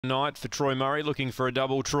Night for Troy Murray, looking for a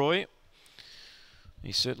double Troy.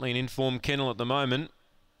 He's certainly an informed kennel at the moment.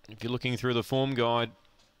 If you're looking through the form guide,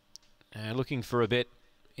 looking for a bet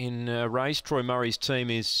in race, Troy Murray's team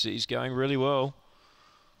is going really well.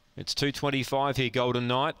 It's 2:25 here, Golden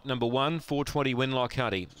Knight, number 1, 4:20 Winlock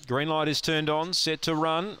Huddy. Green light is turned on, set to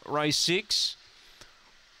run, race 6.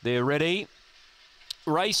 They're ready.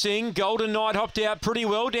 Racing, Golden Knight hopped out pretty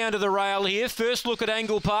well down to the rail here. First look at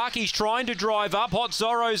Angle-Park, he's trying to drive up. Hot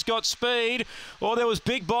Zorro's got speed. Oh, there was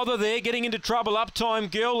big bother there, getting into trouble.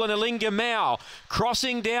 Uptime Girl and Alinga Mao.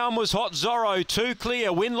 Crossing down was Hot Zorro, 2 clear.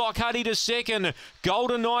 Winlock Huddy to second.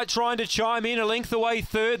 Golden Knight trying to chime in, a length away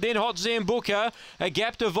third. Then Hot Zambuca, a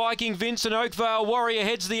gap to Viking Vince and Oakvale Warrior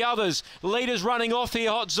heads the others. Leaders running off here,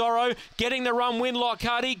 Hot Zorro. Getting the run, Winlock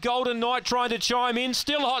Huddy. Golden Knight trying to chime in.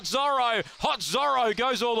 Still Hot Zorro. Hot Zorro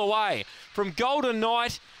goes all the way from Golden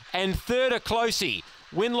Knight, and third a closey.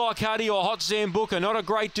 Winlock Huddy or Hot Zambuca, not a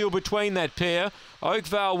great deal between that pair.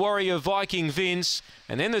 Oakvale Warrior, Viking Vince,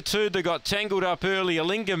 and then the two that got tangled up early,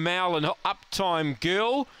 Alinga Mao and Uptime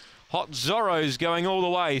Girl. Hot Zorro's going all the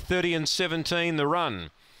way, 30 and 17 the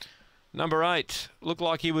run. Number 8, looked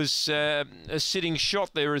like he was a sitting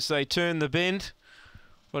shot there as they turned the bend.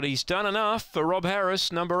 But he's done enough for Rob Harris,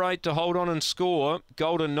 number 8, to hold on and score.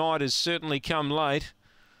 Golden Knight has certainly come late.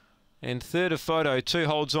 And third a photo, 2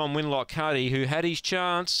 holds on Winlock Huddy, who had his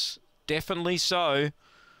chance, definitely so.